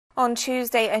On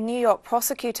Tuesday, a New York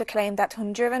prosecutor claimed that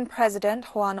Honduran President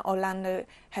Juan Orlando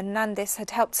Hernandez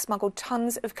had helped smuggle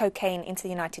tons of cocaine into the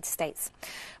United States.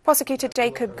 Prosecutor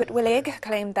Jacob Gutwillig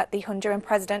claimed that the Honduran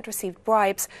president received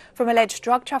bribes from alleged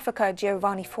drug trafficker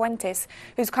Giovanni Fuentes,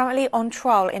 who's currently on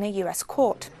trial in a U.S.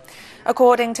 court.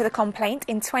 According to the complaint,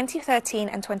 in 2013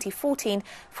 and 2014,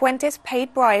 Fuentes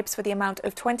paid bribes for the amount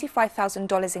of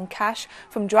 $25,000 in cash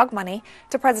from drug money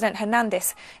to President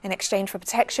Hernandez in exchange for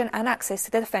protection and access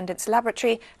to the defendant's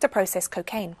laboratory to process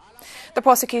cocaine. The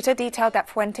prosecutor detailed that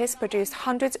Fuentes produced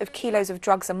hundreds of kilos of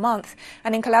drugs a month,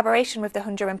 and in collaboration with the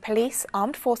Honduran police,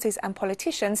 armed forces and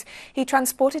politicians, he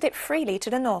transported it freely to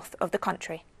the north of the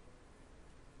country.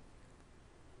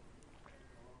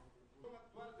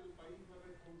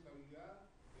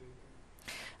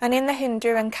 And in the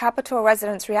Honduran capital,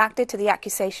 residents reacted to the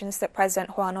accusations that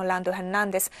President Juan Orlando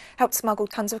Hernandez helped smuggle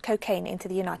tons of cocaine into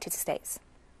the United States.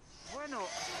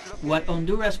 What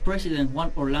Honduras President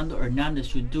Juan Orlando Hernandez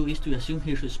should do is to assume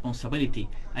his responsibility,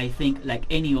 I think, like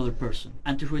any other person,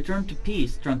 and to return to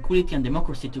peace, tranquility and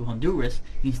democracy to Honduras.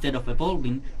 Instead of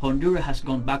evolving, Honduras has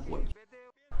gone backwards.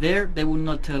 There, they will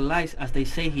not tell lies as they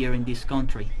say here in this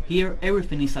country. Here,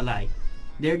 everything is a lie.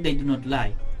 There, they do not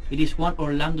lie. It is Juan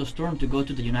Orlando's turn to go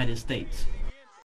to the United States.